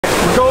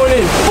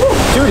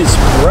Dude, it's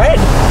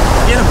red.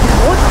 Yeah,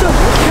 what the?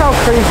 Look how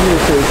crazy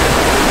this is.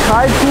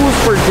 Tide pools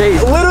for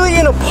days. Literally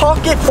in a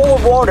pocket full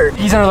of water.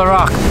 He's under the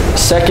rock.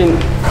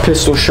 Second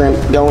pistol shrimp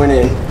going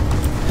in.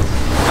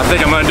 I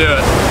think I'm gonna do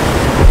it.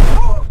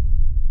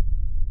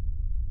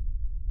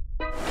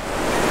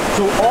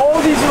 So all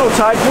these little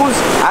tide pools,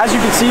 as you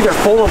can see, they're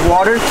full of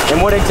water.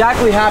 And what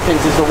exactly happens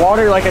is the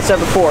water, like I said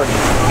before,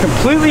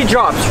 completely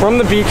drops from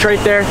the beach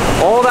right there.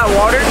 All that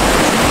water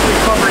is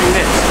covering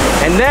this.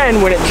 And then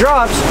when it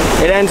drops,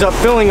 it ends up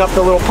filling up the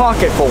little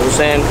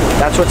pocketfuls, and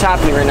that's what's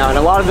happening right now. And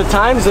a lot of the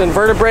times, the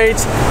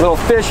invertebrates, little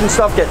fish and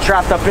stuff get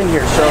trapped up in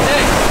here. So,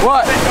 hey,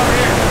 what? Fish over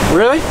here.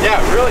 Really? Yeah,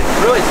 really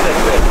sick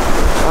fish.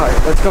 All right,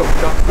 let's go.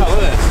 Oh, look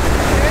at this.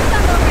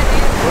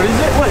 What is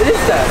it? What is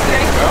that?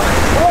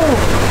 Oh,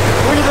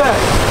 look at that.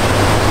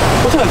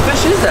 What kind of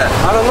fish is that?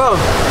 I don't know.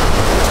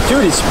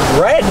 Dude, it's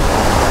red.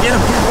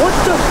 Yeah. What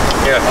the?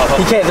 Yeah.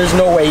 He can't. There's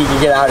no way he can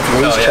get out of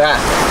here. He's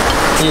trapped.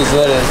 He's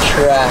literally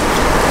trapped.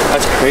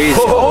 That's crazy.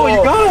 Oh,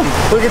 you got him.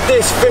 Look at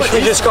this fish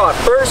we just caught.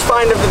 First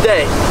find of the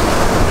day.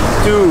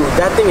 Dude,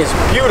 that thing is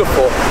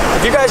beautiful.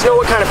 If you guys know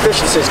what kind of fish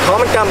this is,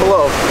 comment down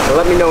below and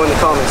let me know in the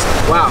comments.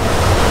 Wow,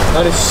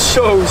 that is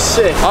so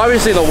sick.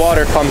 Obviously the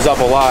water comes up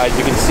a lot. As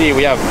you can see,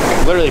 we have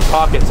literally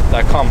pockets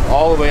that come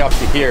all the way up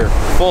to here,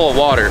 full of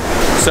water.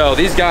 So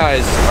these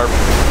guys are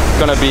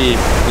gonna be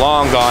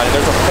long gone.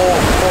 There's a full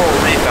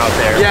reef out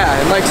there. Yeah,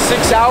 in like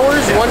 6 hours,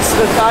 once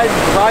the tide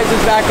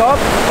rises back up,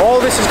 all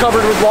this is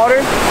covered with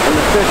water and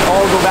the fish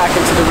all go back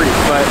into the reef.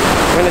 But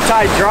when the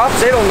tide drops,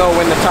 they don't know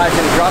when the tide's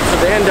gonna drop, so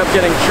they end up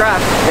getting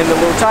trapped in the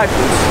little tide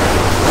pools.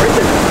 Right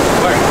there.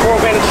 Where? Coral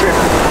banded shrimp.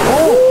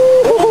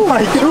 Oh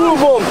my God. Two of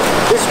them.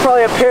 This is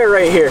probably a pair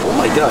right here. Oh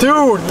my God.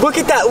 Dude, look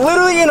at that.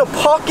 Literally in a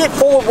pocket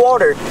full of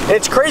water. And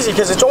it's crazy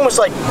because it's almost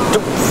like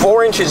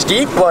 4 inches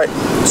deep, but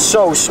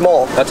so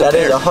small. That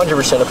is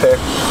 100% a pair.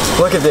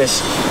 Look at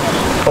this.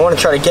 I want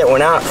to try to get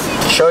one out,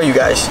 show you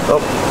guys.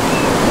 Oh,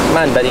 come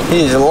on, buddy.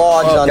 He is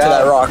lodged onto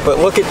that rock, but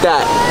look at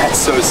that. That's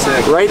so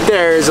sick. Right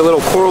there is a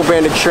little coral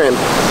banded shrimp,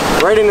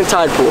 right in the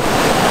tide pool.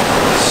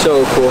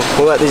 So cool.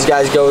 We'll let these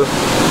guys go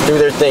do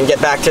their thing,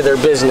 get back to their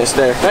business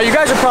there. Now you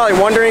guys are probably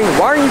wondering,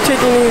 why aren't you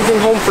taking anything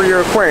home for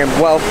your aquarium?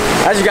 Well,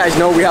 as you guys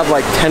know, we have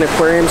like 10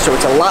 aquariums, so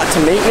it's a lot to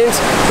maintenance.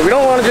 So we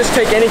don't want to just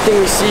take anything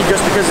we see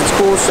just because it's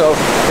cool. So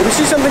if we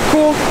see something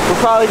cool,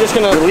 we're probably just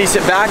gonna release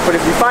it back. But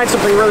if we find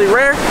something really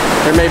rare,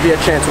 there may be a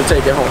chance we'll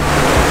take it home.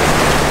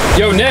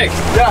 Yo, Nick.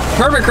 Yeah.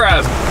 Hermit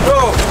crab.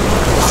 Oh.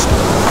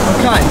 What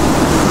kind?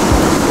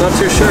 Not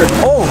too sure.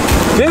 Oh,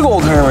 big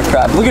old hermit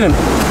crab. Look at him.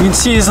 You can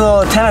see his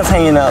little antennas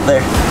hanging out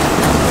there.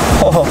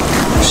 Oh,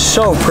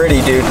 so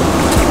pretty, dude.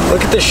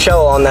 Look at the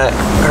shell on that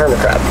hermit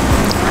crab.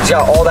 He's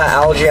got all that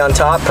algae on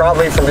top,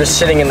 probably from just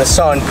sitting in the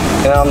sun,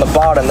 and on the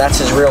bottom, that's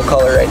his real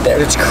color right there.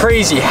 It's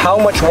crazy how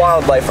much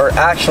wildlife are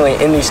actually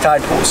in these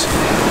tide pools.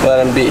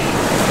 Let them be.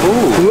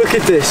 Ooh, look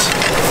at this.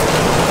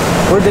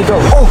 Where'd they go?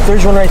 Oh,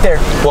 there's one right there.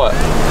 What?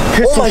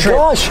 Pistol shrimp.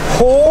 Gosh.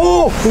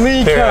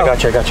 Holy Here, cow. I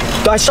got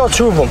you. I saw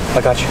 2 of them.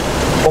 I got you.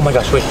 Oh my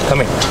gosh, wait, come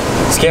here.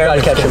 Scared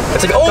to catch him.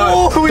 It's like,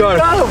 oh, we got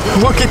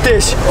him. Look at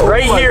this.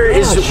 Right here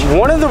is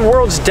one of the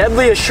world's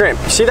deadliest shrimp.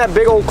 See that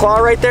big old claw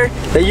right there?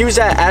 They use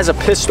that as a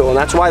pistol, and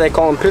that's why they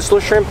call them pistol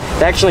shrimp.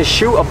 They actually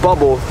shoot a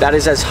bubble that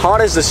is as hot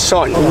as the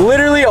sun.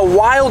 Literally a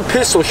wild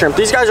pistol shrimp.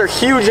 These guys are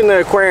huge in the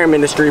aquarium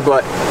industry,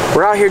 but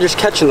we're out here just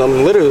catching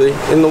them, literally,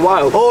 in the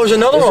wild. Oh, there's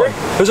another one.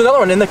 There's another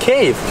one in the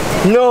cave.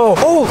 No.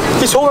 Oh,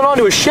 he's holding on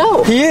to his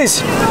shell. He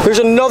is. There's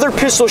another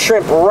pistol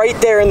shrimp right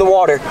there in the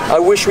water. I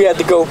wish we had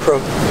the GoPro.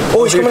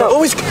 Oh, he's coming out.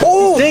 Oh, he's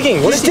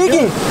digging. He's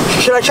digging.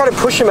 Should I try to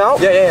push him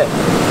out? Yeah.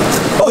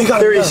 Oh, you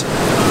got him. There he is.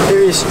 There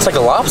he is. It's like a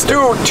lobster.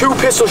 Dude, 2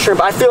 pistol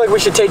shrimp. I feel like we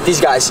should take these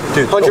guys.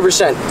 Dude,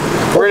 100%.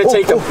 We're gonna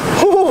take them.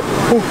 Holy.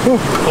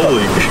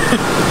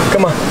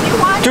 Come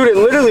on. Dude, it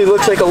literally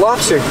looks like a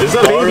lobster. Is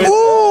that already?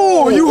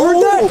 Oh, you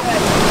heard that?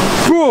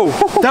 Bro,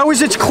 that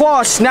was its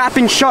claw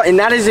snapping shut, and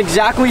that is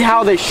exactly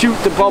how they shoot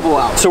the bubble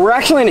out. So we're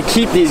actually gonna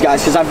keep these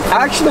guys, because I've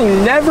actually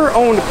never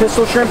owned a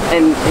pistol shrimp,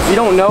 and if you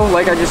don't know,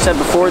 like I just said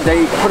before,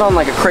 they put on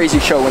like a crazy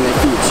show when they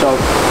feed. So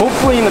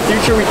hopefully in the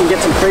future we can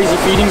get some crazy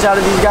feedings out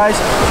of these guys.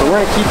 So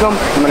we're gonna keep them.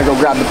 I'm gonna go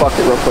grab the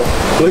bucket real quick.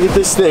 Look at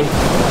this thing.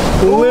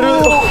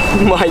 Literally, oh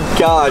my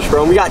gosh,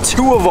 bro. We got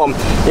 2 of them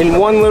in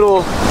one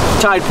little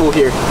tide pool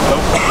here.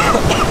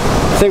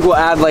 I think we'll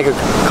add like a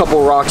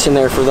couple rocks in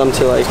there for them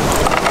to like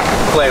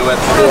play with.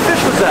 What kind of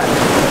fish was that?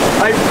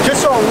 I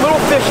just saw a little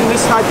fish in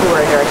this tide pool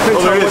right here. I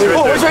couldn't tell what it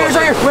was. Oh, it's right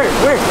here. Where?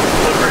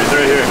 It's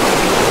right here.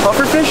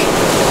 Puffer fish?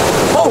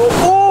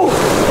 Oh!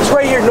 It's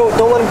right here. No,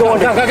 don't let him go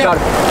under.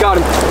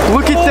 Got him.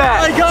 Look at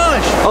that. Oh my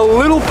gosh. A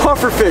little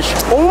puffer fish.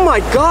 Oh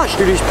my gosh,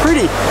 dude, he's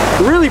pretty.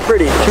 Really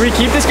pretty. Should we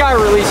keep this guy or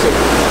release him?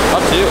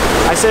 Up to you.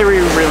 I say we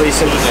release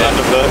him.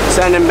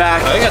 Send him back.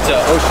 I think that's an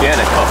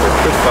oceanic puffer.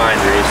 Good find,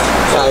 Reese.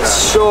 That's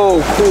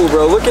so cool,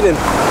 bro. Look at him.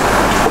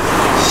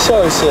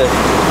 So sick.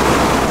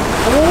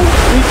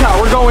 Holy cow,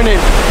 we're going in.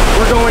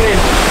 We're going in.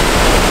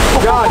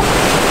 God,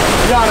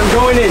 I'm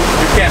going in.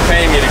 You can't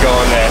pay me to go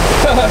in there.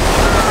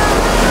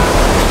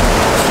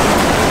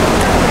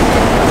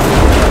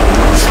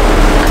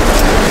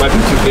 Might be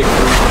too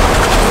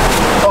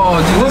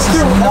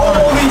Dude,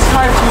 all these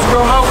tentacles,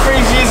 bro. How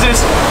crazy is this?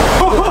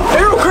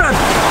 Arrow crab!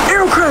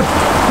 Arrow crab!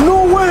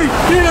 No way!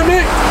 Damn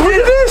it! Look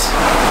at this!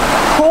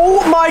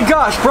 Oh my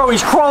gosh, bro,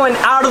 he's crawling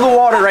out of the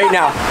water right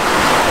now.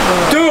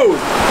 Dude!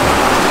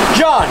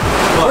 John!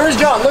 Where's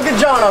John? Look at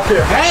John up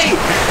here. Hey!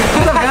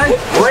 What's up, man?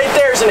 Right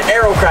there's an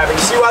arrow crab. And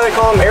you see why they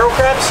call them arrow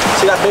crabs?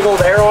 See that big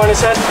old arrow on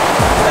his head?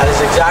 That is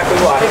exactly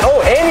why.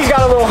 Oh, and he's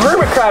got a little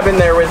hermit crab in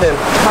there with him.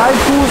 Tide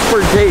pools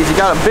for days. He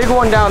got a big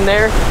one down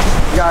there.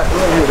 You got,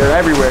 look, they're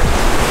everywhere.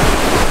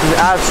 It's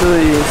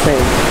absolutely insane.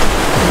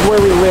 This is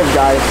where we live,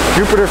 guys.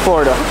 Jupiter,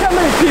 Florida. Look how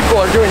many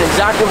people are doing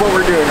exactly what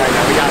we're doing right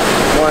now. We got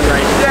one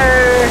right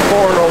there,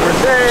 one over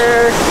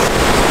there.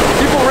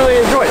 People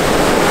really enjoy it.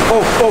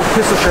 Oh,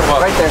 pistol shrimp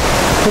right there.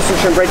 Pistol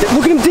shrimp right there.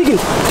 Look at him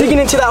digging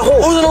into that hole.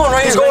 Oh, there's another one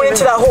right here. He's going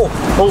into that hole.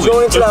 He's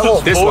going into that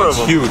hole. This one's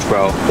huge,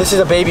 bro. This is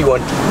a baby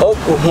one. Oh,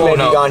 he may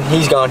be gone.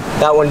 He's gone.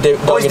 That one dug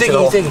into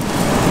the hole.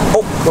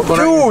 Oh,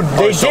 dude,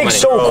 they dig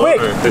so quick.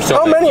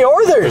 How many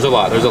are there? There's a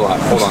lot.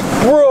 Hold on.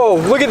 Bro,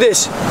 look at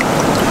this.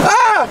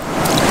 Ah!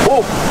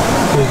 Oh,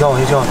 he's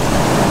going.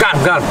 Got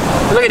him.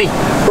 Look at him.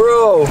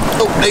 Bro.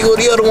 Oh, there you go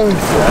the other one.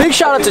 Big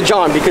shout out to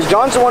John, because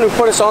John's the one who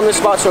put us on this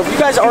spot. So if you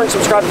guys aren't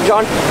subscribed to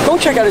John, go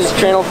check out his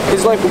channel.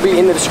 His link will be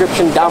in the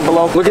description down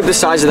below. Look at the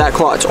size of that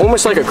claw. It's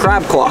almost like a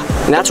crab claw.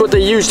 And that's what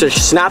they use to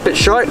snap it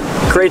shut.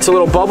 Creates a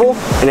little bubble,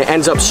 and it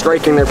ends up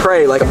striking their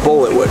prey like a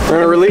bullet would. We're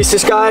gonna release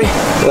this guy,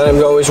 let him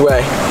go his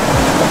way.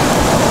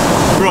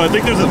 Bro, I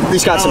think there's a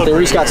Reese got something.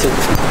 Let's see.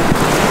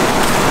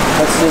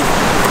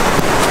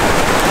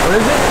 What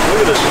is it? Look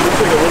at this. It looks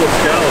like a little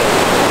scallop.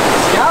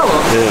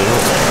 Scallop?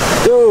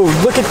 Yeah.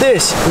 Dude, look at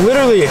this.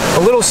 Literally, a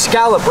little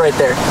scallop right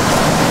there.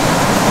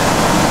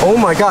 Oh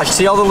my gosh,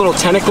 see all the little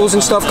tentacles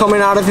and stuff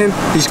coming out of him?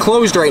 He's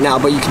closed right now,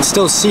 but you can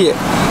still see it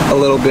a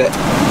little bit.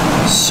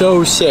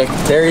 So sick.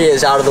 There he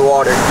is out of the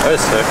water. That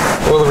is sick.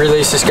 We'll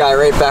release this guy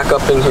right back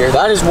up in here.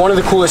 That is one of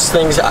the coolest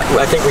things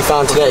I think we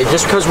found today,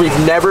 just because we've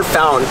never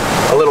found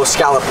a little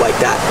scallop like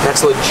that.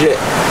 That's legit.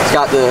 It's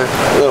got the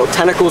little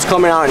tentacles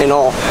coming out and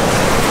all.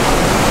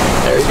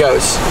 There he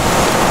goes.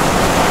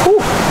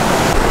 Whew.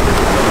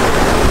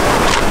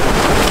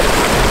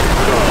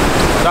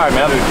 Sorry,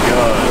 man.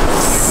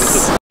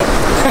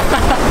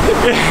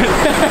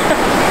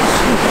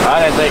 I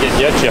didn't think it'd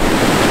get you.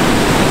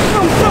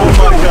 Oh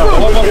my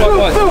god. What?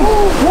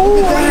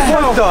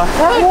 What the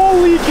heck?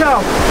 Holy cow.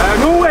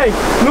 No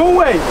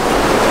way.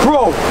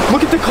 Bro,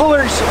 look at the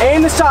colors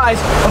and the size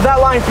of that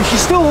lionfish.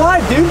 He's still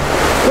alive, dude.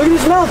 Look at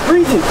his mouth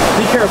breathing.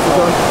 Be careful,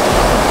 John.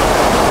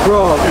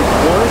 Bro,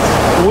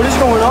 what is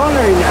going on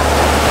right now?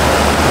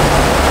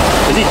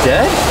 Is he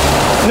dead?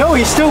 No,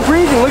 he's still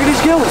breathing. Look at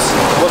his gills.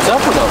 What's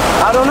up with him?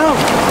 I don't know.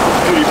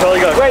 Dude, he probably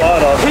got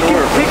caught off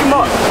pick him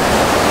up.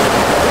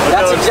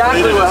 That's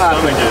exactly what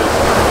happened.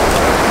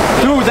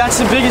 Dude, that's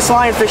the biggest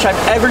lionfish I've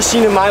ever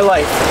seen in my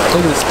life.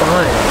 Look at the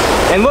spine.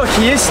 And look,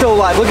 he is still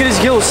alive. Look at his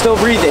gills still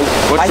breathing.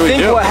 I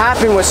think what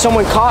happened was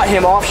someone caught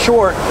him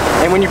offshore,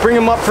 and when you bring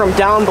him up from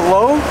down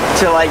below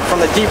to like from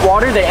the deep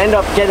water, they end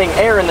up getting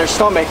air in their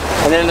stomach,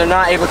 and then they're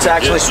not able to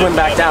actually swim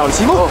back down.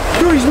 See, look,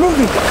 dude, he's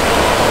moving.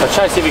 Let's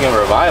try to see if we can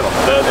revive him.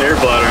 That air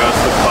bladder has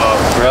to pop.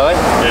 Really?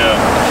 Yeah.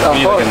 You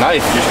need like a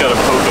knife. You just gotta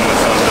poke him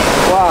with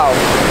something. Wow.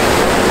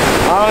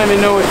 I don't even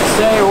know what to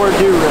say or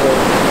do really.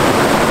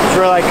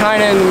 We're like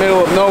kind of in the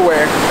middle of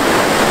nowhere,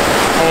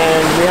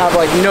 and we have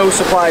like no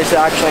supplies to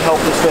actually help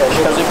this fish.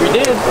 Because if we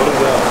did, What is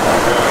that?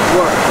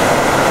 what?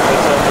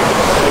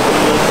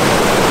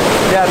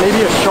 Yeah,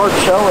 maybe a shark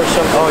shell or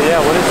something. Oh yeah,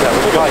 what is that?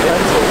 What's it called?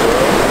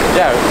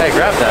 Yeah, hey,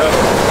 grab that.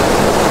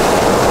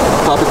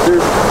 Pop it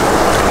through.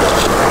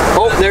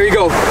 Oh, there you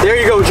go. There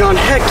you go, John.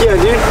 Heck yeah,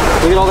 dude.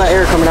 Look at all that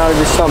air coming out of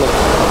his stomach.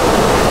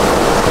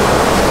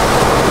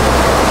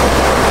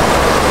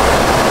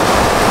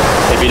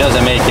 If he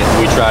doesn't make it,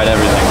 we tried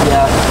everything.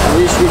 Yeah, at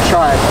least we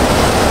tried.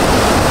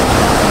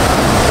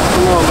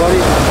 Come on, buddy.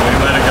 We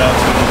might have got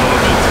to him a little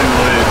bit too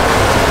late.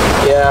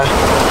 Yeah,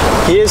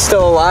 he is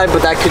still alive,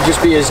 but that could just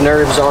be his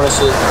nerves,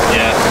 honestly.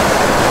 Yeah.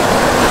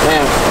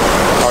 Man,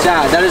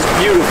 sad. That is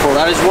beautiful.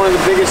 That is one of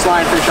the biggest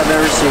lionfish I've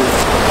ever seen.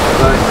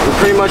 But we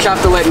pretty much have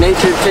to let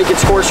nature take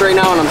its course right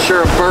now, and I'm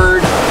sure a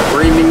bird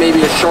or even maybe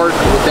a shark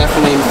will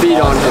definitely feed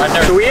on him.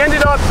 So we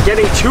ended up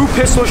getting 2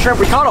 pistol shrimp.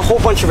 We caught a whole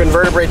bunch of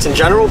invertebrates in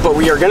general, but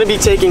we are going to be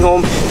taking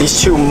home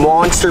these 2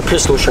 monster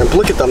pistol shrimp.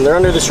 Look at them. They're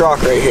under this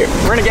rock right here.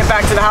 We're going to get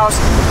back to the house,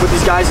 put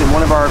these guys in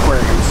one of our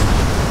aquariums.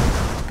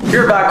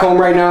 We're back home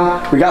right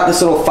now. We got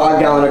this little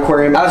 5-gallon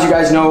aquarium. As you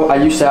guys know,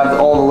 I used to have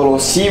all the little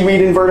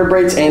seaweed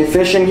invertebrates and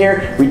fish in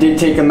here. We did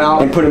take them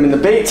out and put them in the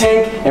bait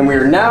tank, and we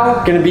are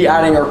now going to be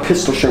adding our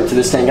pistol shrimp to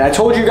this tank. And I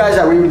told you guys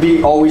that we would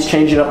be always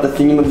changing up the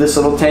theme of this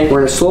little tank. We're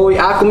going to slowly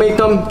acclimate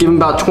them, give them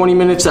about 20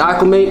 minutes to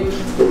acclimate,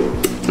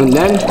 and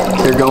then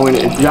they're going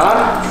in. John,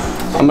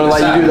 I'm going to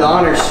let you do the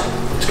honors.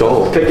 Let's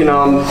go. Picking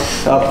up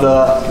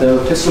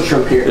the pistol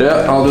shrimp here.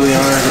 Yeah, I'll do the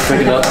honors of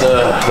picking up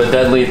the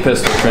deadly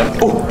pistol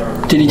shrimp. Oh,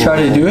 did he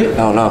try to do it?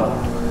 Oh no.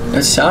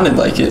 That sounded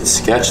like it.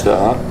 Sketch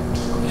though,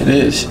 huh? It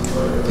is.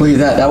 Look at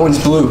that. That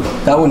one's blue.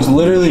 That one's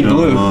literally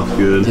blue.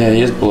 Good. Yeah,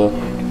 he is blue.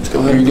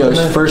 go. Here he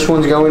goes. First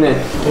one's going in.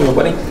 Oh,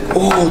 buddy.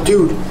 Oh,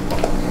 dude.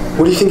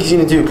 What do you think he's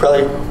gonna do?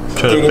 Probably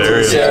dig into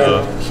the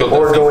sand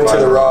or go into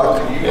the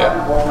rock.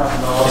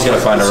 Yeah. He's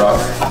gonna find a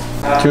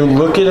rock. Dude,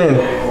 look at him.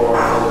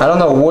 I don't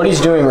know what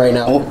he's doing right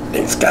now. Oh,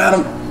 it's got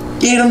him.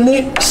 Get him,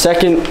 Nick.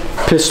 Second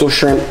pistol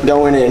shrimp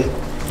going in.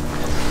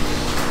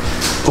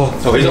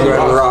 Oh, he's on the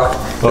rock.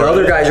 The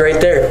other guy's right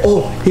there.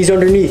 Oh, he's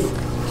underneath.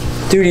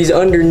 Dude, he's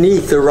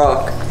underneath the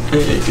rock.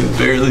 You can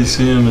barely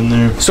see him in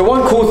there. So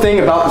one cool thing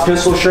about the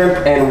pistol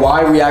shrimp and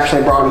why we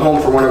actually brought him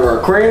home for one of our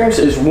aquariums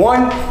is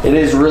one, it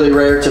is really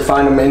rare to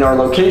find them in our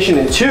location,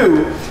 and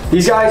two,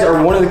 these guys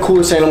are one of the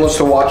coolest animals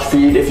to watch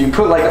feed. If you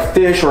put like a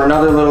fish or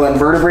another little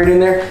invertebrate in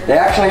there, they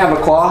actually have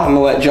a claw. I'm gonna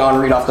let John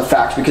read off the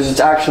facts because it's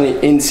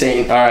actually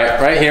insane. All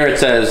right, right here it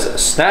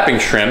says snapping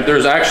shrimp.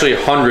 There's actually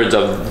hundreds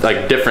of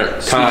like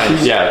different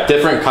kinds. Yeah,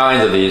 different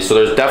kinds of these. So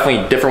there's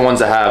definitely different ones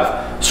that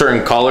have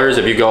certain colors.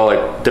 If you go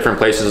like different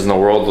places in the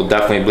world, there'll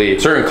definitely be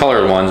certain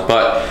colored ones.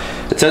 But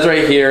it says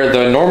right here,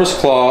 the enormous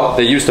claw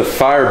they use to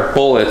fire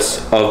bullets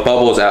of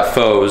bubbles at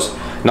foes,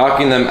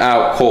 knocking them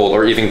out cold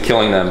or even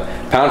killing them.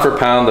 Pound for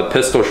pound, the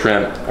pistol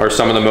shrimp are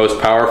some of the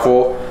most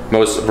powerful,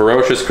 most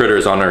ferocious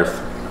critters on Earth.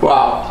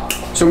 Wow.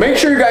 So make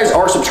sure you guys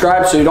are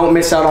subscribed so you don't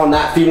miss out on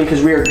that feeding,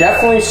 because we are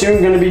definitely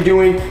soon going to be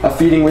doing a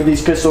feeding with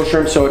these pistol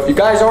shrimp. So if you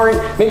guys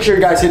aren't, make sure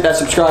you guys hit that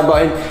subscribe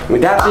button. And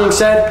with that being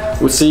said,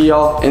 we'll see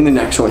y'all in the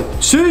next one.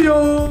 See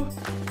ya!